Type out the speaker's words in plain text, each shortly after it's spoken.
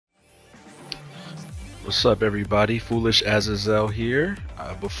What's up, everybody? Foolish Azazel here.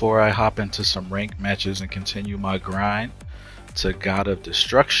 Before I hop into some ranked matches and continue my grind to God of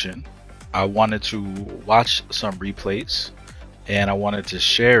Destruction, I wanted to watch some replays and I wanted to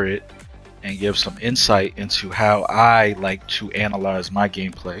share it and give some insight into how I like to analyze my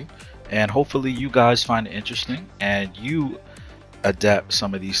gameplay. And hopefully you guys find it interesting and you adapt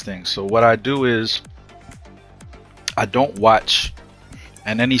some of these things. So what I do is I don't watch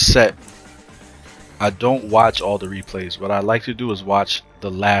in any set. I don't watch all the replays. What I like to do is watch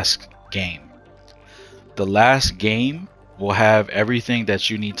the last game. The last game will have everything that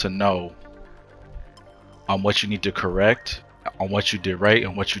you need to know on what you need to correct, on what you did right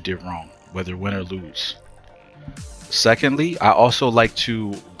and what you did wrong, whether win or lose. Secondly, I also like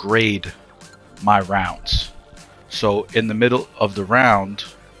to grade my rounds. So in the middle of the round,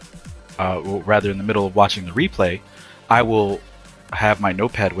 or rather in the middle of watching the replay, I will have my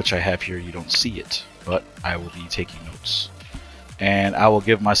notepad, which I have here. You don't see it, but I will be taking notes, and I will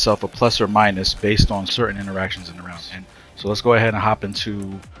give myself a plus or minus based on certain interactions in the round. And so let's go ahead and hop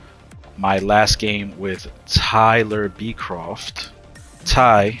into my last game with Tyler Beecroft.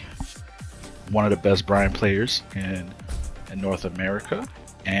 Ty, one of the best Brian players in North America,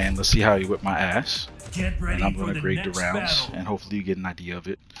 and let's see how he whipped my ass. And I'm going to grade the rounds, and hopefully you get an idea of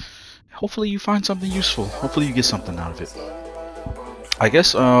it. Hopefully you find something useful. Hopefully you get something out of it. I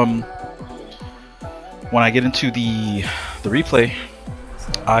guess when I get into the replay,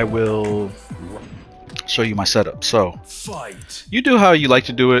 I will show you my setup. So you do how you like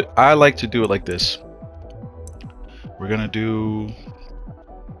to do it. I like to do it like this. We're gonna do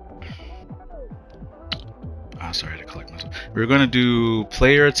sorry to collect myself. We're gonna do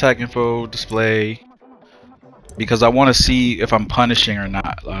player attack info display because I want to see if I'm punishing or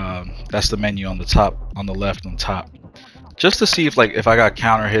not. That's the menu on the top, on the left, on top, just to see if I got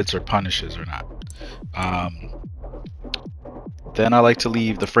counter hits or punishes or not. Then I like to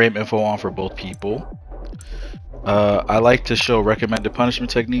leave the frame info on for both people. I like to show recommended punishment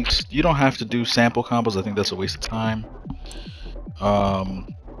techniques. You don't have to do sample combos. I think that's a waste of time.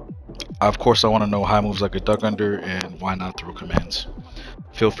 Of course, I want to know high moves like a duck under and why not throw commands.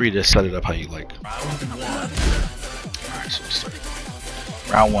 Feel free to set it up how you like. Alright, so let's start.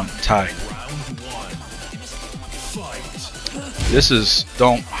 Round one, tie. This is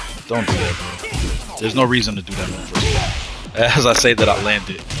don't do that, bro. There's no reason to do that move first of all. As I say that, I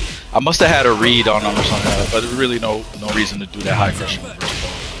landed. I must have had a read on him or something, but there's really no reason to do that high crushing move first of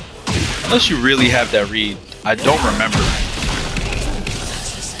all. Unless you really have that read. I don't remember.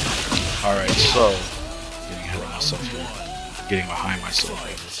 Alright, so getting ahead of myself here. Getting behind myself.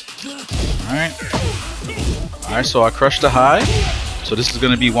 Alright, so I crushed the high. So this is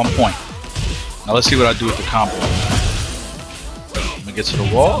gonna be 1 point. Now let's see what I do with the combo. I'm gonna get to the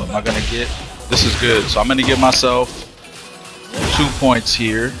wall. Am I gonna get? This is good. So I'm gonna give myself 2 points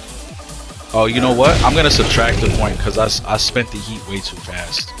here. Oh, you know what? I'm gonna subtract the point because I spent the heat way too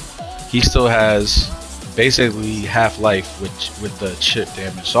fast. He still has basically half life with the chip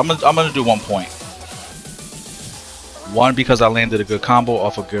damage. So I'm gonna do 1 point. One, because I landed a good combo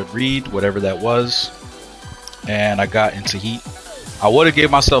off a good read, whatever that was, and I got into heat. I would have gave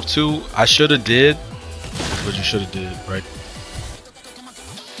myself 2. I should have did what you should have did, right?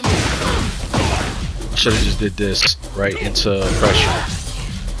 I should have just did this right into pressure,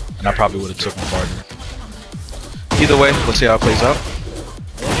 and I probably would have took him farther. Either way, let's see how it plays out.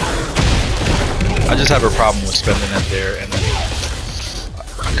 I just have a problem with spending it there, and then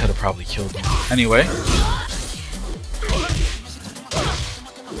I could have probably killed him. Anyway,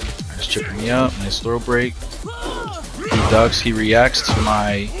 nice chipping me up, nice throw break. He ducks, he reacts to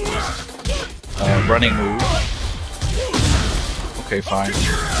my running move. Okay, fine.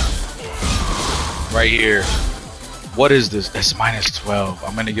 Right here. What is this? It's minus 12.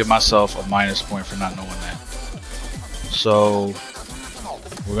 I'm gonna give myself a minus point for not knowing that. So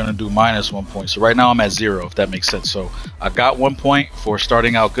we're gonna do minus 1 point. So right now I'm at 0, if that makes sense. So I got 1 point for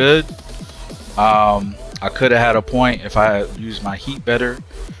starting out good. I could have had a point if I had used my heat better.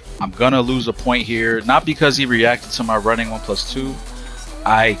 I'm gonna lose a point here, not because he reacted to my running 1+2.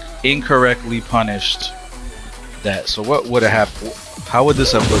 I incorrectly punished that. So what would have happened? How would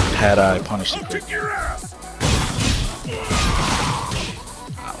this have looked had I punished the crit?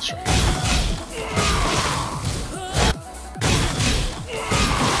 I'll show you.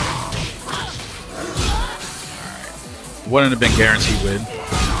 Wouldn't have been guaranteed win.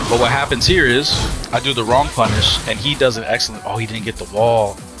 But what happens here is I do the wrong punish and he does an excellent. Oh, he didn't get the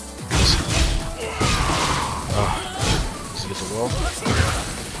wall. Does he get the wall?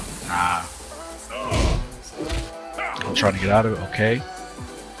 Nah. I'm trying to get out of it. Okay.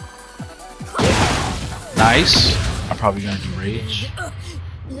 Nice. I'm probably gonna do rage.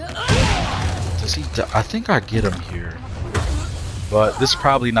 Does he? I think I get him here, but this is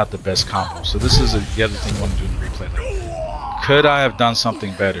probably not the best combo. So this is the other thing I want to do in the replay. Like, could I have done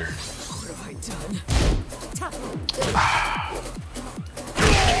something better?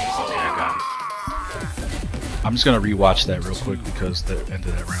 I'm just gonna rewatch that real quick because the end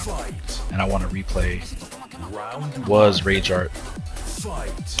of that round, and I want to replay. Was rage art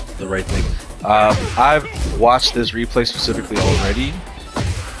the right thing? I've watched this replay specifically already.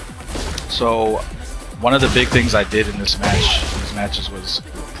 So one of the big things I did in these matches was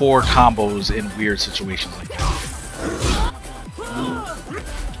poor combos in weird situations like that. Right,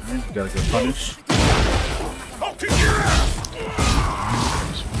 you got a good punish. Okay, -5.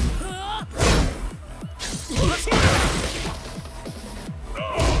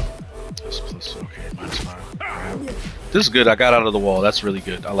 This is good. I got out of the wall. That's really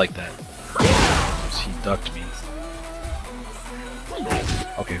good. I like that. He ducked me.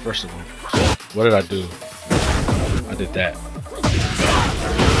 Okay, first of all, what did I do? I did that.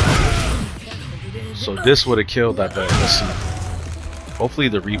 So this would have killed, I bet. Let's see. Hopefully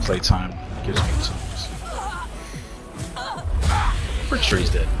the replay time gives me something. Pretty sure he's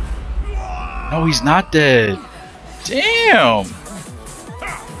dead. No, he's not dead. Damn.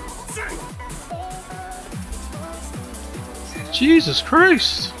 Jesus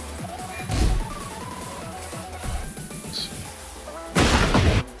Christ.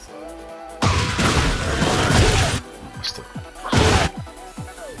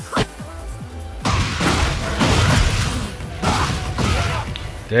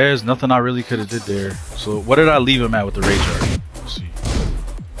 There's nothing I really could have did there. So what did I leave him at with the rage art? Let's see.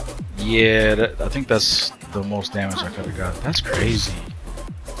 Yeah, I think that's the most damage I could have got. That's crazy.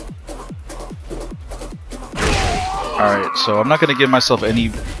 Alright, so I'm not going to give myself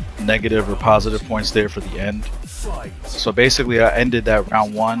any negative or positive points there for the end. So basically I ended that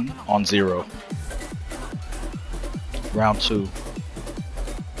round 1 on 0. Round 2.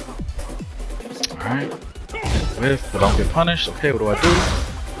 Alright. Whiff, but I don't get punished. Okay, what do I do?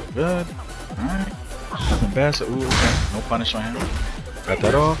 Good. Alright. Nothing bad. So, ooh, okay. No punish on him. Got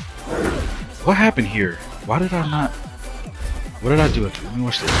that off. What happened here? Why did I not... What did I do? Let me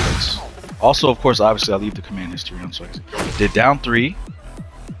watch the replays. Also, of course, obviously, I leave the command history on, so I did down 3,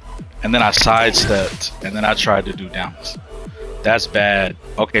 and then I sidestepped, and then I tried to do downs. That's bad.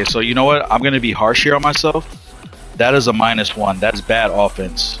 Okay, so you know what? I'm going to be harsh here on myself. That is a -1. That's bad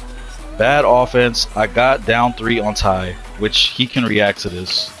offense. Bad offense. I got down 3 on Ty, which he can react to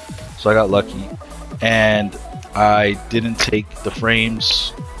this, so I got lucky. And I didn't take the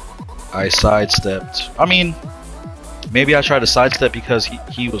frames. I sidestepped. I mean... Maybe I tried to sidestep because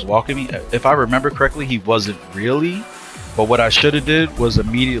he was walking me. If I remember correctly, he wasn't really. But what I should have did was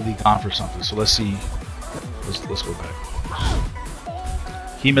immediately gone for something. So let's see. Let's go back.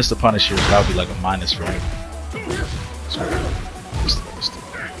 He missed a punish here, so that would be like a minus for him.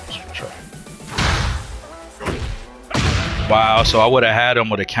 Wow, so I would have had him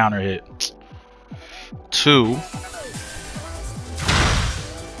with a counter hit. 2.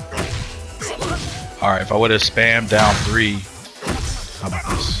 Alright, if I would have spammed down 3, how about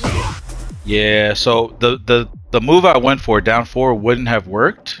this? Yeah, so the move I went for, down 4, wouldn't have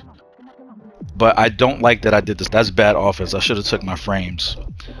worked. But I don't like that I did this. That's bad offense. I should have took my frames.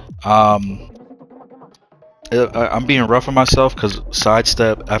 I'm being rough on myself because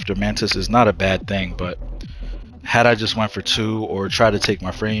sidestep after Mantis is not a bad thing. But had I just went for 2 or tried to take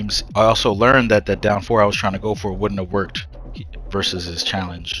my frames, I also learned that that down 4 I was trying to go for wouldn't have worked versus his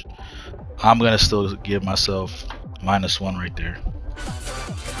challenge. I'm gonna still give myself -1 right there.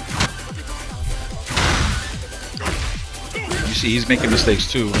 You see, he's making mistakes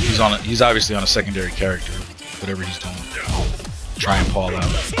too. He's obviously on a secondary character. Whatever he's doing, try and Paul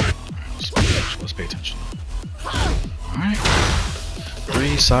out. Let's pay attention. All right,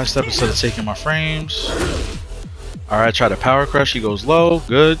 3 sidestep instead of taking my frames. All right, try to power crush. He goes low.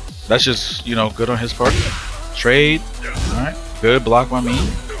 Good. That's just good on his part. Trade. All right, good block by me.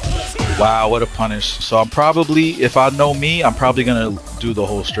 Wow, what a punish. So I'm probably, if I know me, I'm probably gonna do the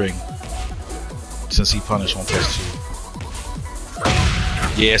whole string since he punished 1+2.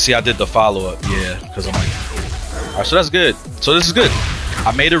 Yeah, see, I did the follow-up. Yeah, because I'm like, all right, so that's good. So this is good.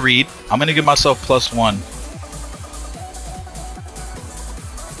 I made a read. I'm gonna give myself +1.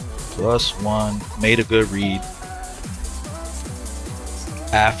 +1. Made a good read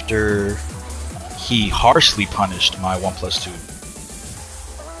after he harshly punished my 1+2.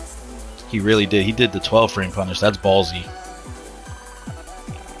 He really did. He did the 12 frame punish. That's ballsy.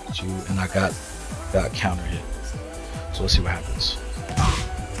 And I got counter hit. So let's see what happens.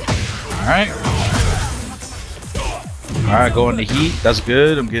 All right. Alright, going to heat. That's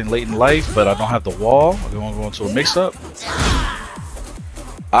good. I'm getting late in life, but I don't have the wall. I'm going to go into a mix-up.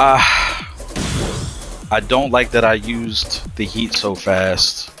 I don't like that I used the heat so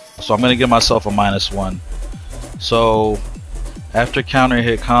fast. So I'm going to give myself a -1. So after counter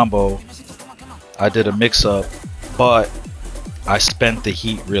hit combo, I did a mix-up, but I spent the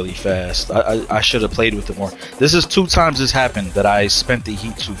heat really fast. I should have played with it more. This is 2 times this happened that I spent the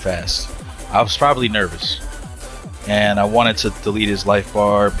heat too fast. I was probably nervous. And I wanted to delete his life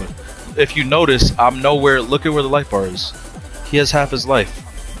bar, but if you notice, I'm nowhere. Look at where the life bar is. He has half his life.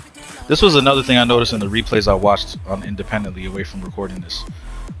 This was another thing I noticed in the replays I watched on independently away from recording this.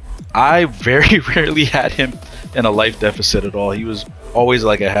 I very rarely had him in a life deficit at all. He was always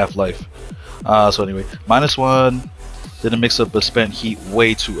like a half life. So anyway, -1. Didn't mix up, but spent heat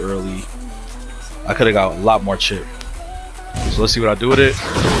way too early. I could have got a lot more chip. So let's see what I do with it.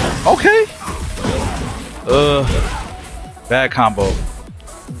 Okay. Bad combo.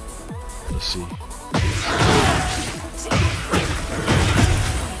 Let's see.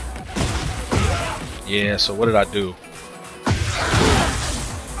 Yeah, so what did I do?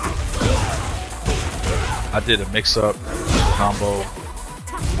 I did a mix-up combo.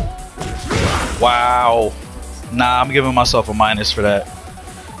 Wow. Nah, I'm giving myself a minus for that.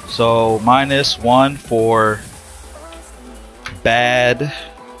 So -1 for bad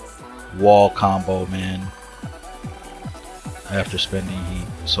wall combo, man. After spending heat.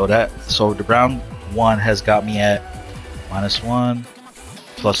 So the round 1 has got me at -1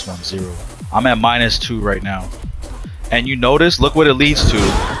 +1 0. I'm at -2 right now. And you notice, look what it leads to.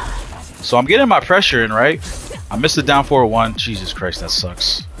 So I'm getting my pressure in, right? I missed the down 4-1. Jesus Christ, that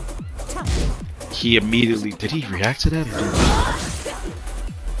sucks. He immediately, did he react to that? Or did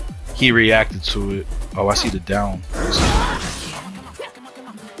he reacted to it. Oh, I see the down.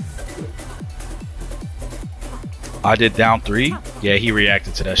 I did down 3. Yeah, he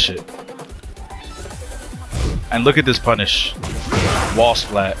reacted to that shit. And look at this punish. Wall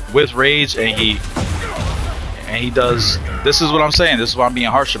splat with rage and heat. And he does, this is what I'm saying. This is why I'm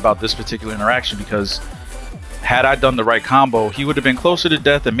being harsh about this particular interaction, because had I done the right combo, he would have been closer to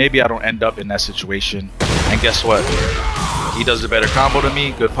death, and maybe I don't end up in that situation. And guess what? He does a better combo to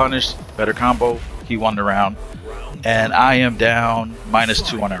me. Good punish, better combo. He won the round. And I am down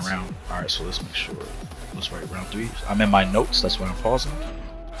 -2 on that round. Alright, so let's make sure. Let's write round 3. I'm in my notes, that's why I'm pausing.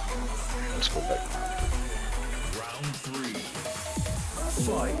 Let's go back. Round 3.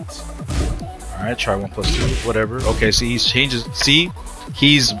 Fight. Alright, try 1 + 2, whatever. Okay, see, he's changes. See,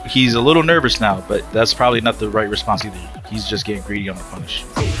 he's a little nervous now, but that's probably not the right response either. He's just getting greedy on the punish.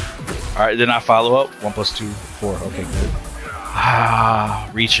 Alright, then I follow up. 1 + 2, 4. Okay, good.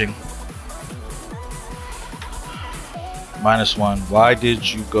 Reaching. -1. Why did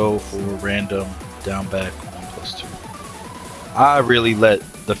you go for random down back 1 + 2? I really let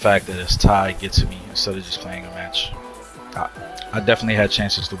the fact that it's tied get to me instead of just playing a match. I definitely had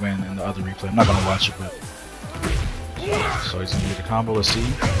chances to win in the other replay. I'm not gonna watch it, but so he's gonna get the combo. Let's see.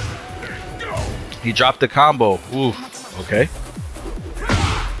 He dropped the combo. Ooh, okay.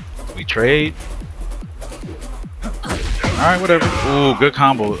 We trade. All right, whatever. Ooh, good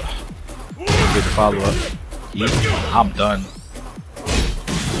combo. Get the follow up. I'm done.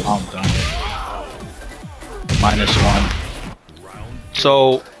 I'm done. -1.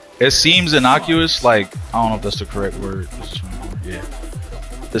 So it seems innocuous. Like, I don't know if that's the correct word. Yeah.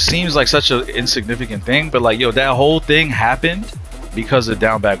 This seems like such an insignificant thing, but like, yo, that whole thing happened because of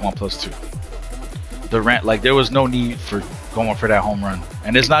down back 1 + 2. The rant, like, there was no need for going for that home run,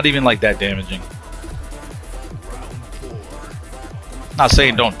 and it's not even like that damaging. Not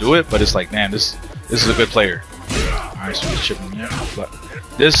saying don't do it, but it's like, man, this is a good player. All right, so he's chipping me out. But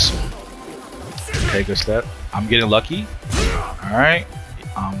this, okay, good step. I'm getting lucky. All right,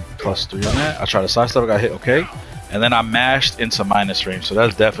 +3 on that. I tried to side step, I got hit. Okay. And then I mashed into minus range, so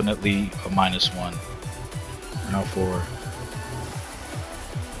that's definitely a -1. Now for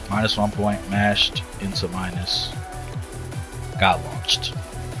 -1 point, mashed into minus, got launched.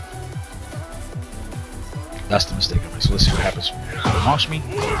 That's the mistake I made. So let's see what happens from here. So launch me.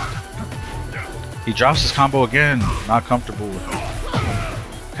 He drops his combo again. Not comfortable with it.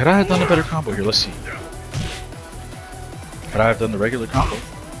 Could I have done a better combo here? Let's see. Could I have done the regular combo?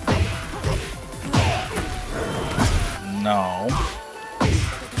 No.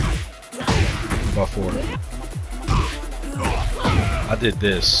 About 4. I did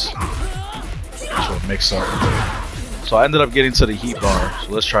this. So a mix up. So I ended up getting to the heat bar.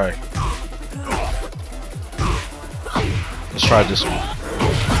 So let's try. Let's try this one.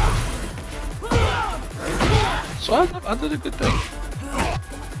 So I did a good thing.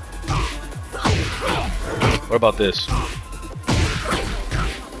 What about this?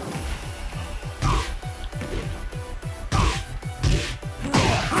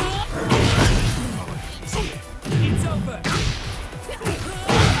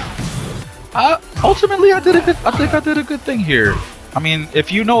 Ultimately, I think I did a good thing here. I mean,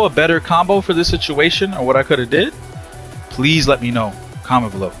 if you know a better combo for this situation or what I could have did, please let me know.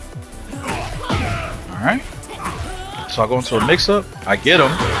 Comment below. Alright. So I go into a mix-up. I get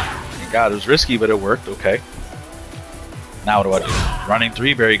him. Thank God, it was risky, but it worked. Okay. Now what do I do? Running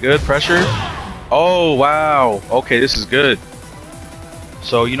 3, very good. Pressure. Oh, wow. Okay, this is good.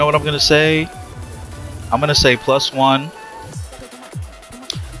 So you know what I'm going to say? I'm going to say +1.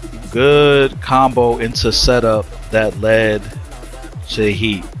 Good combo into setup that led to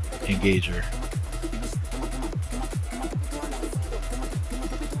heat engager.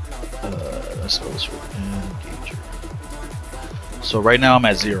 That's what's engager. So right now I'm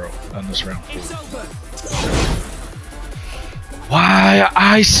at 0 on this round. Why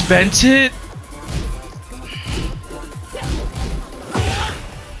I spent it?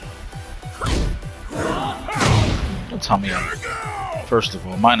 Don't tell me I'm... First of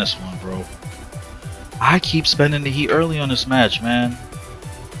all, -1, bro. I keep spending the heat early on this match, man.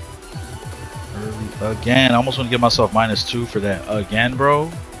 Early again. I almost want to give myself -2 for that again,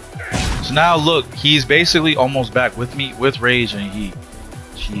 bro. So now look, he's basically almost back with me with rage and heat.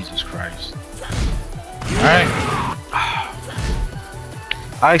 Jesus Christ. Alright.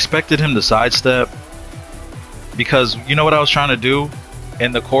 I expected him to sidestep because you know what I was trying to do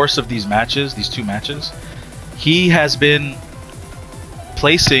in the course of these matches, these 2 matches? He has been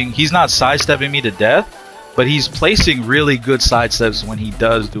placing, he's not sidestepping me to death, but he's placing really good sidesteps when he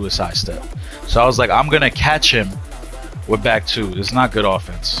does do a sidestep. So I was like, I'm gonna catch him with back 2. It's not good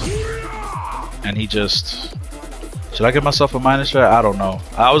offense. And he just... Should I give myself a minus for that? I don't know.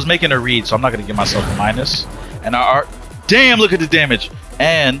 I was making a read, so I'm not gonna give myself a minus. And damn, look at the damage.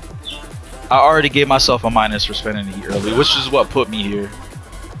 And I already gave myself a minus for spending the heat early, which is what put me here.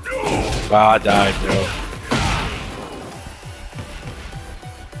 Wow, I died, bro.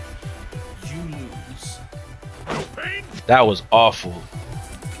 That was awful.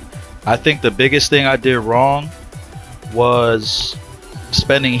 I think the biggest thing I did wrong was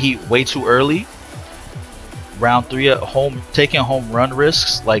spending heat way too early. Round 3 at home, taking home run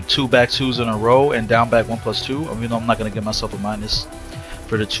risks like 2 back 2s in a row and down back 1+2. I mean, I'm not gonna give myself a minus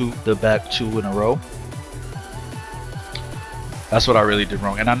for the back 2 in a row. That's what I really did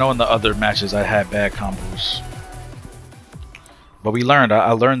wrong. And I know in the other matches I had bad combos, but we learned.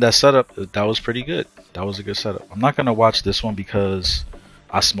 I learned that setup. That was pretty good. That was a good setup. I'm not gonna watch this one because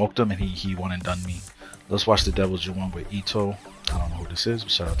I smoked him and he won and done me. Let's watch the Devil's Due one with Ito. I don't know who this is,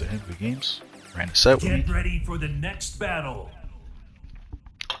 but shout out to him. Good games. Ran the set with me. Get ready for the next battle.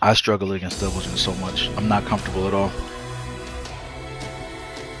 I struggle against Devil's Due so much. I'm not comfortable at all.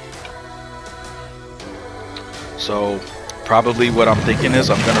 So probably what I'm thinking is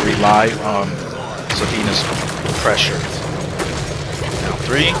I'm gonna rely on Zafina's pressure. Now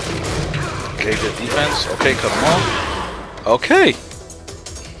 3. Okay, good defense. Okay, cut him off. Okay.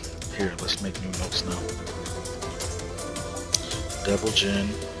 Here, let's make new notes now. Devil Jin.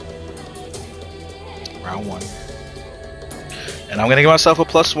 Round 1. And I'm gonna give myself a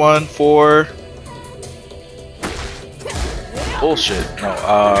 +1 for... Bullshit. No,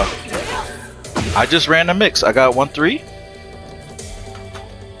 I just ran the mix. I got 1-3.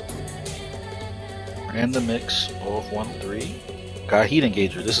 Ran the mix of 1-3. Got a heat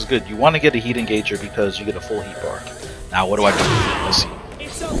engager. This is good. You want to get a heat engager because you get a full heat bar. Now what do I do? Let's see.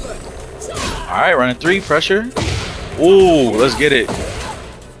 Alright, running 3, pressure. Ooh, let's get it.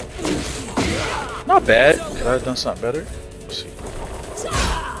 Not bad. Could I have done something better? Let's see.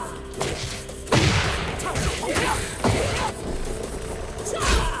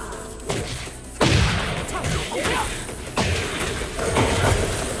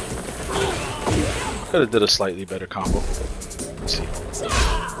 Could have did a slightly better combo. Let's see.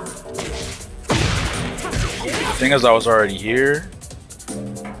 The thing is, I was already here.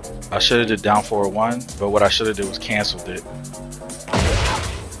 I should have did down 4-1, but what I should have did was canceled it.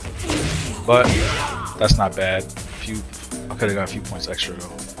 But that's not bad. I could have got a few points extra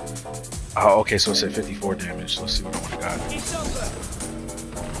though. Oh, okay, so it said 54 damage. Let's see what I would have got.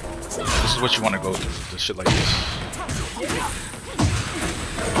 This is what you want to go through. This shit like this.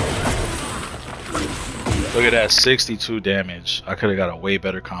 Look at that, 62 damage. I could have got a way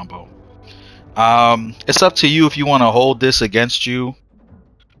better combo. It's up to you if you want to hold this against you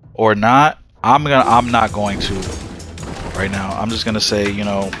or not. I'm not going to right now. I'm just gonna say, you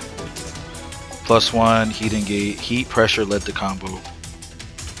know, +1 heat engage, heat pressure led the combo.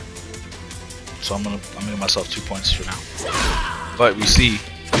 So I'm gonna give myself 2 points for now. But we see,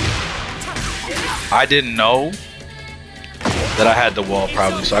 I didn't know that I had the wall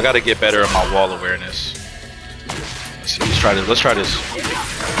probably, so I got to get better at my wall awareness. Let's see. Let's try this.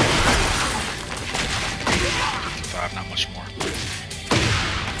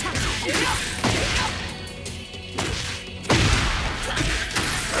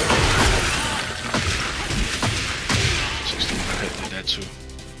 Did that too.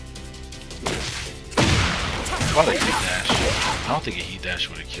 What a heat dash. I don't think a heat dash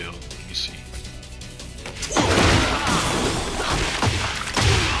would have killed. Let me see.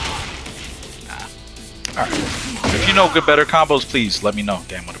 Nah. Alright. If you know good better combos, please let me know.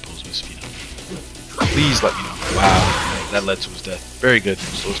 Damn, what opposed Miss Zafina. Please let me know. Wow. That led to his death. Very good.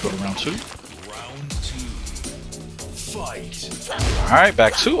 So let's go to round 2. Round 2. Fight. Alright,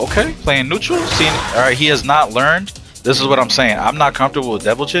 back 2. Okay. Playing neutral. Seeing. Alright, he has not learned. This is what I'm saying. I'm not comfortable with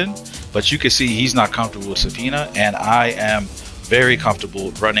Devil Chin, but you can see he's not comfortable with Zafina, and I am very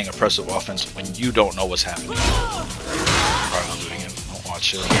comfortable running oppressive offense when you don't know what's happening. Alright, I'm doing it. I want to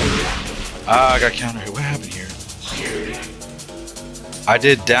chill. Ah, I got counter here. What happened here? I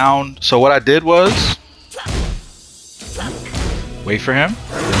did down. So what I did was wait for him.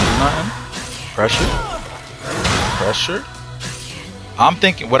 Didn't do nothing. Pressure. I'm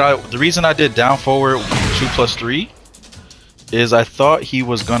thinking the reason I did down forward 2+3 is I thought he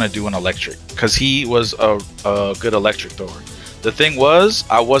was gonna do an electric because he was a good electric thrower. The thing was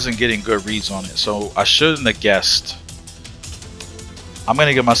I wasn't getting good reads on it, so I shouldn't have guessed. I'm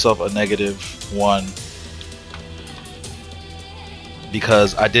gonna give myself a -1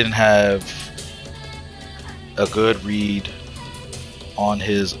 because I didn't have a good read on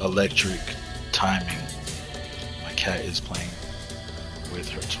his electric timing. My cat is playing with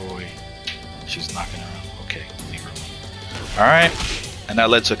her toy. She's knocking around. Okay, leave her alone. Alright, and that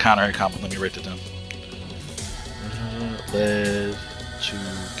led to a counter hit combo. Let me write that down. Led to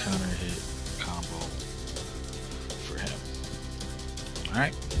counter hit combo for him.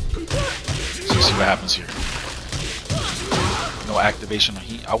 Alright, so let's see what happens here. No activation on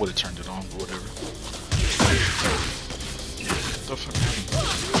heat. I would have turned it on, but whatever. What the fuck happened?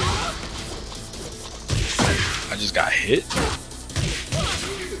 I just got hit?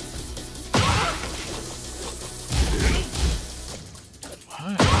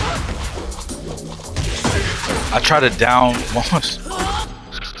 I tried to down once.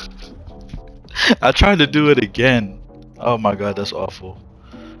 I tried to do it again. Oh my god, that's awful.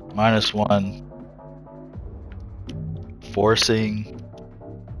 -1. Forcing.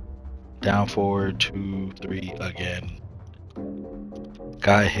 Down forward 2, 3 again.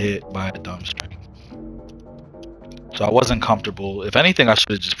 Got hit by a dumb string. So I wasn't comfortable. If anything, I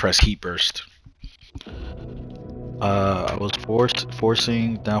should have just pressed heat burst. I was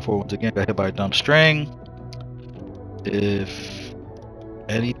forcing down forward once again. Got hit by a dumb string. If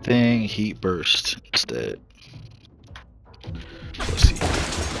anything, heat burst instead. Let's see.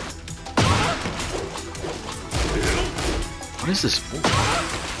 What is this move?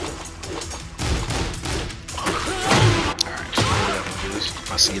 Alright, so maybe I can do this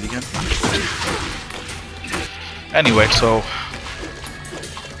if I see it again. Anyway, so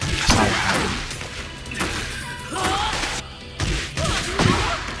that's not what happened.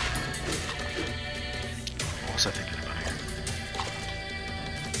 What was I thinking about here?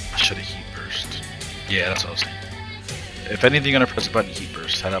 I should have heat burst. Yeah, that's what I was saying. If anything, you're gonna press the button, heat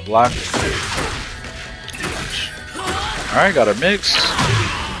burst. Had I blocked? Alright, got a mix.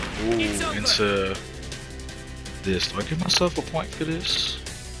 Ooh, into this. Do I give myself a point for this?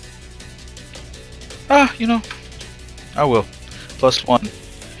 Ah, you know, I will. +1.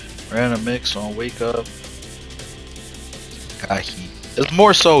 Ran a mix on wake up. Got heat. It's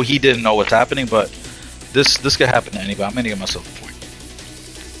more so he didn't know what's happening, but this could happen to anybody. I'm gonna give myself a point.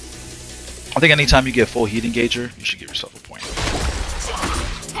 I think anytime you get full heat engager, you should give yourself a point.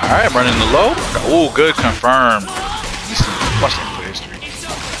 Alright, I'm running the low. Oh, good, confirmed. Watch that for history.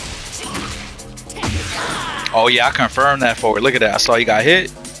 Oh yeah, I confirmed that forward. Look at that. I saw he got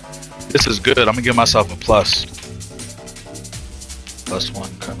hit. This is good. I'm gonna give myself a plus.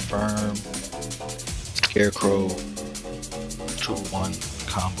 +1 confirm. Scarecrow 2-1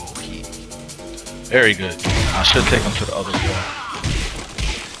 combo heat. Very good. I should take him to the other wall.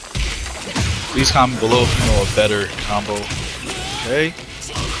 Please comment below if you know a better combo. Okay.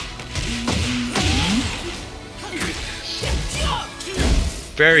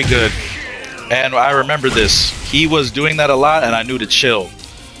 Very good. And I remember this. He was doing that a lot, and I knew to chill.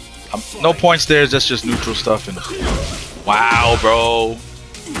 No points there. That's just neutral stuff. And wow, bro.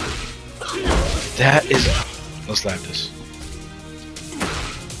 That is. Let's live this.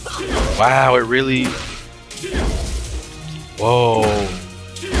 Wow, it really. Whoa.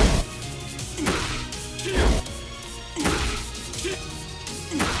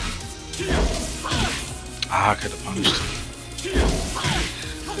 Ah, I could have punished him.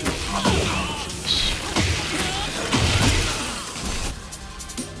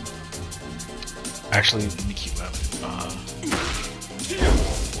 Actually, let me keep that.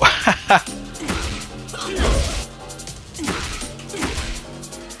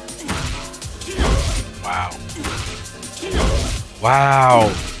 Wow.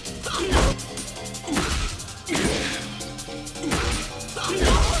 Wow.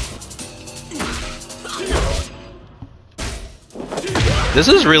 This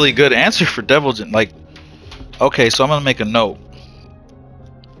is really good answer for Devilgen. Like, okay, so I'm gonna make a note.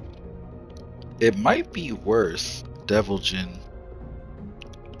 It might be worth Devilgen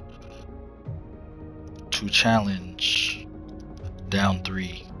to challenge down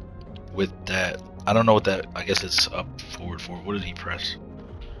 3 with that. I don't know what that. I guess it's up forward 4. What did he press?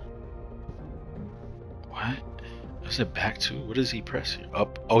 What? Is it back 2? What does he press here?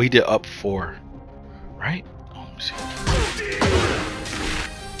 Up. Oh, he did up 4. Right? Oh, let me see.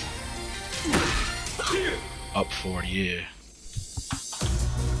 Up 4, yeah.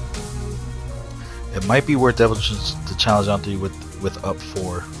 It might be worth Devilgen to challenge down 3 with up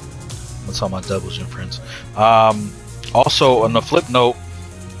 4. That's all my Devilgen friends. Also, on the flip note,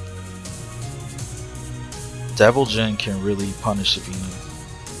 Devilgen can really punish Zafina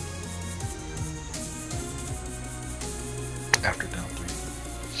after down 3.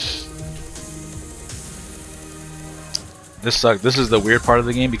 This sucks. This is the weird part of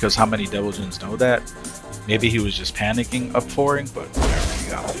the game because how many Devilgens know that? Maybe he was just panicking up 4ing, but whatever, you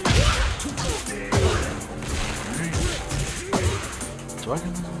got it. Do I get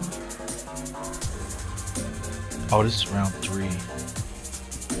one? Oh, this is round 3.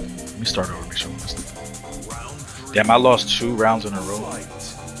 Let me start over, make sure I'm listening. Damn, I lost 2 rounds in a row.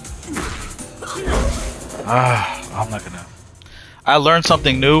 I'm not gonna. I learned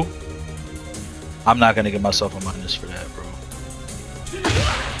something new. I'm not gonna give myself a minus for that, bro.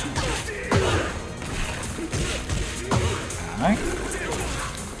 Alright.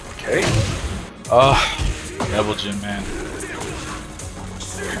 Okay. Devilgen, man.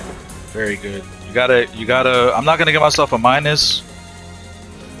 Very good. You gotta, I'm not gonna give myself a minus.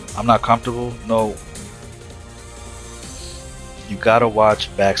 I'm not comfortable. No. You gotta watch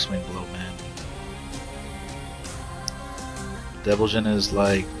backswing blow, man. Devilgen is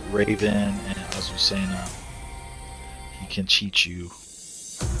like Raven and Zafina. He can cheat you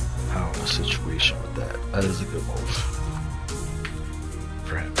out of a situation with that. That is a good move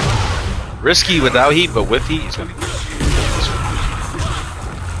for him. Risky without heat, but with heat, he's gonna get it.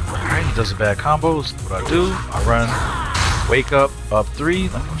 Alright, he does a bad combos. What I do, I run, wake up 3.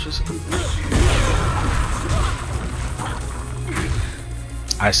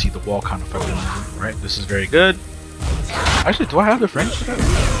 I see the wall kind of fucking over, right? This is very good. Actually, do I have the frames for that?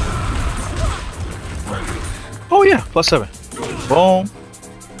 Oh yeah, +7. Boom.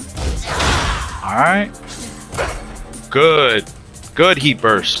 Alright. Good. Good heat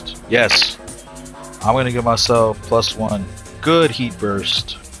burst. Yes. I'm gonna give myself +1. Good heat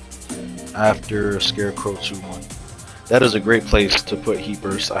burst after Scarecrow 2-1. That is a great place to put heat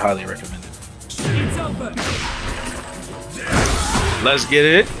burst. I highly recommend it. Let's get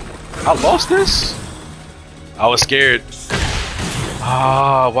it. I lost this? I was scared.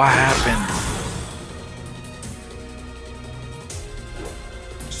 Ah, what happened?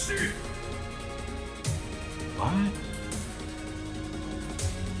 What?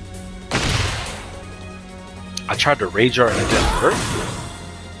 I tried to rage art and it didn't work.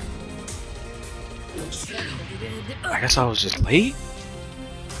 I guess I was just late.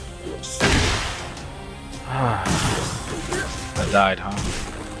 I died, huh?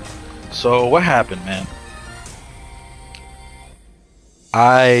 So what happened, man?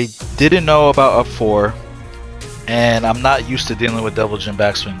 I didn't know about up 4, and I'm not used to dealing with Devilgen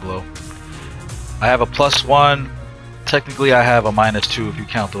backswing blow. I have a +1. Technically, I have a -2 if you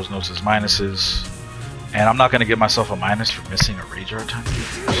count those notes as minuses. And I'm not gonna give myself a minus for missing a rage art time.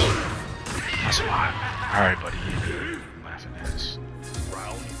 That's why. All right, buddy. Laughing ass.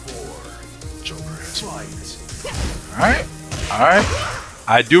 Round 4. Joker ass. Fight. All right. All right.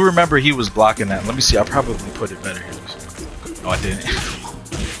 I do remember he was blocking that. Let me see. I probably put it better here. No, I didn't.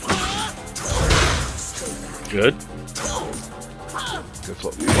 Good. Good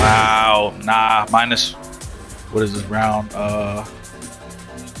flow. Wow. Nah. Minus. What is this round?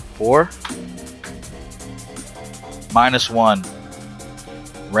 4. -1.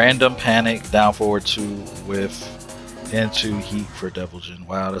 Random panic down forward 2 with into heat for Devilgen.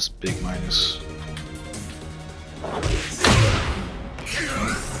 Wow, that's big minus.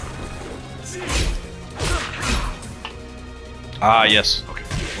 Ah, yes. Okay.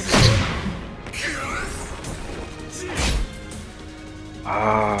 What is this?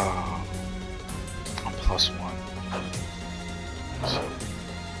 Ah, I'm +1.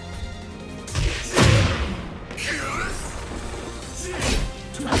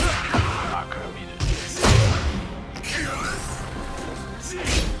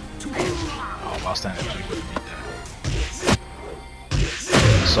 Oh, while standing up, he wouldn't beat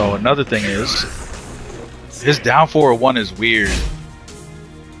that. So another thing is, his down forward one is weird.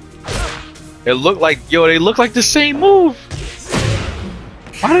 It looked like, yo, they look like the same move.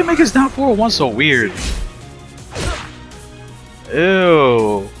 Why did they make his down forward one so weird?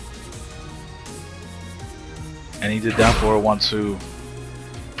 Ew. And he did down forward one too.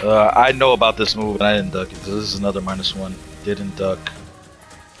 I know about this move and I didn't duck it. So this is another -1. Didn't duck.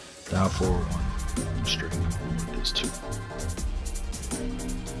 Down forward one. Straight. This too.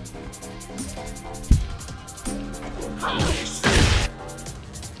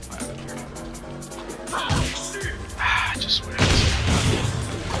 I just wait.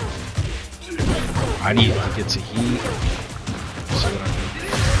 I need to get to heat. See what I do.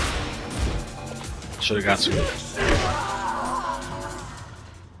 Should have got to it.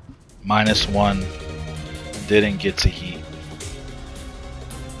 -1. Didn't get to heat.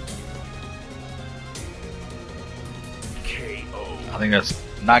 I think that's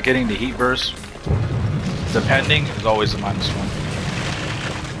not getting the heat burst. Depending is always a -1.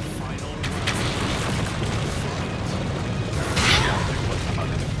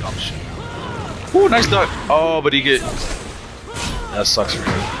 Ooh, nice duck. Oh, but he get. That sucks for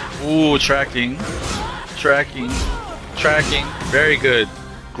him. Ooh, tracking. Very good.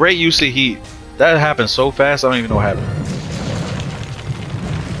 Great use of heat. That happened so fast, I don't even know what happened.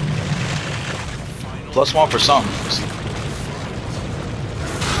 +1 for something.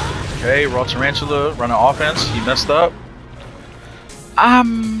 Okay, Raw Tarantula running offense. He messed up.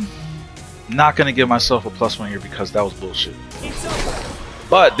 I'm not going to give myself a +1 here because that was bullshit.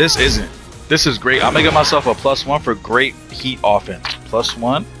 But this isn't. This is great. I'm going to give myself a +1 for great heat offense.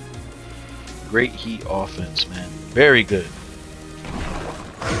 +1. Great heat offense, man. Very good.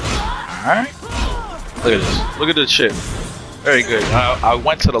 Alright. Look at this. Look at this shit. Very good. I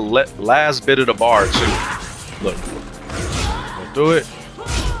went to the last bit of the bar, too. Look. Go through it.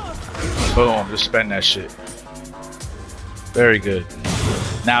 Boom. Just spend that shit. Very good.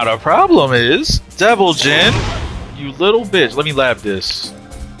 Now, the problem is, Devil Jin, you little bitch. Let me lab this.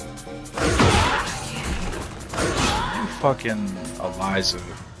 You fucking Eliza.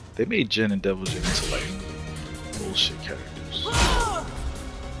 They made Jin and Devil Jin into, like, bullshit characters.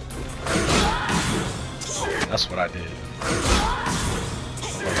 That's what I did.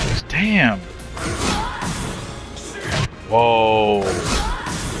 Damn. Whoa.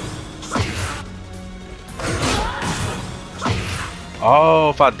 Oh,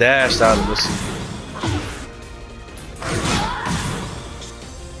 if I dashed out of this.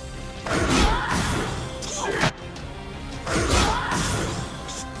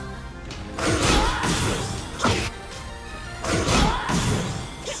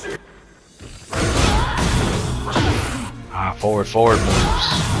 Forward moves.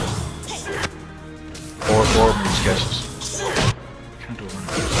 Forward moves catches. Can't do it right.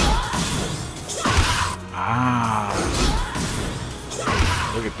 Ah.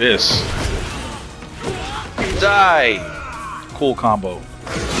 Look at this. Die. Cool combo.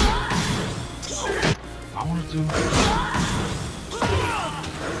 I want to do.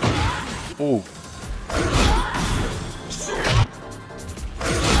 Ooh.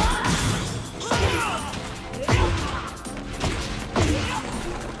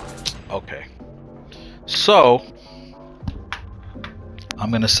 Okay, so I'm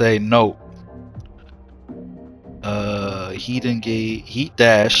gonna say note. Heat engage, heat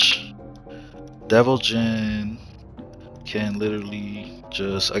dash. Devil Jin can literally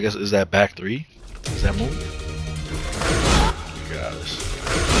just, I guess, is that back 3? Is that move? Get out of this.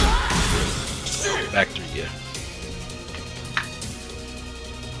 Back 3, yeah.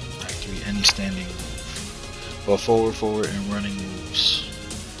 Back 3, any standing move. But forward, and running moves.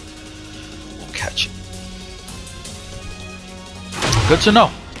 Catch it. Good to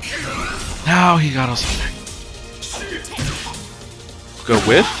know. Now he got us back. Good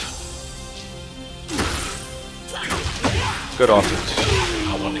whiff. Good offense.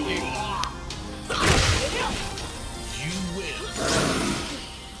 I won the game.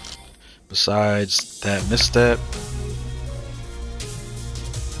 Besides that misstep,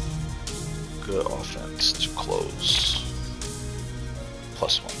 good offense to close.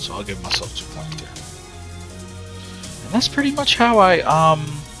 +1, so I'll give myself 2 points there. And that's pretty much how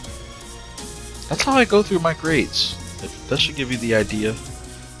that's how I go through my grades. That should give you the idea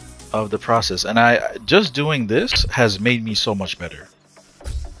of the process. And just doing this has made me so much better.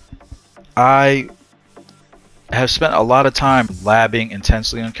 I have spent a lot of time labbing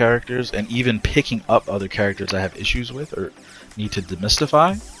intensely on characters and even picking up other characters I have issues with or need to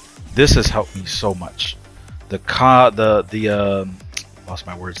demystify. This has helped me so much. lost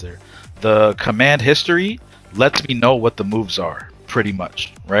my words there. The command history lets me know what the moves are, pretty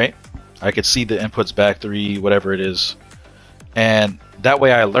much, right? I could see the inputs back 3, whatever it is, and that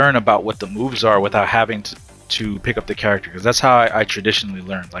way I learn about what the moves are without having to pick up the character, because that's how I traditionally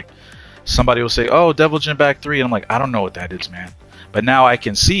learned. Like, somebody will say, oh, Devil Jin back 3, and I'm like, I don't know what that is, man. But now I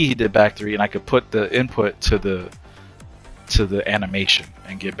can see he did back 3, and I could put the input to the animation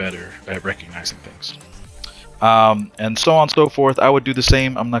and get better at recognizing things. And so on and so forth. I would do the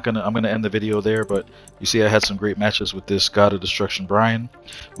same. I'm gonna end the video there, but you see I had some great matches with this God of Destruction Brian.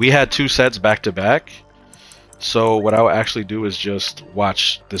 We had 2 sets back to back, so what I would actually do is just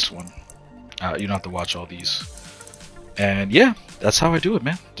watch this one. You don't have to watch all these. And yeah, that's how I do it,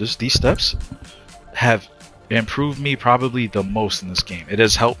 man. Just these steps have improved me probably the most in this game. It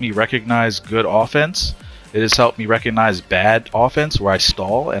has helped me recognize good offense. It has helped me recognize bad offense where I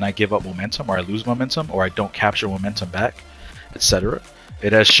stall and I give up momentum, or I lose momentum, or I don't capture momentum back, etc.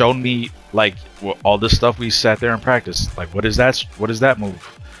 It has shown me, like, all this stuff we sat there and practiced. Like, what is that move?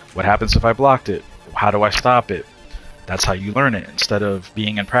 What happens if I blocked it? How do I stop it? That's how you learn it, instead of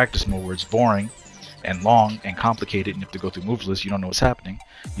being in practice mode where it's boring and long and complicated and you have to go through moves lists. You don't know what's happening.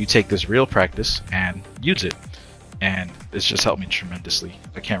 You take this real practice and use it, and it's just helped me tremendously.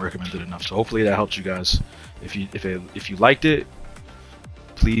 I can't recommend it enough. So hopefully that helped you guys. If you liked it,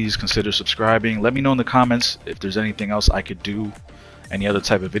 please consider subscribing. Let me know in the comments if there's anything else I could do, any other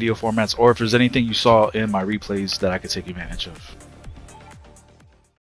type of video formats, or if there's anything you saw in my replays that I could take advantage of.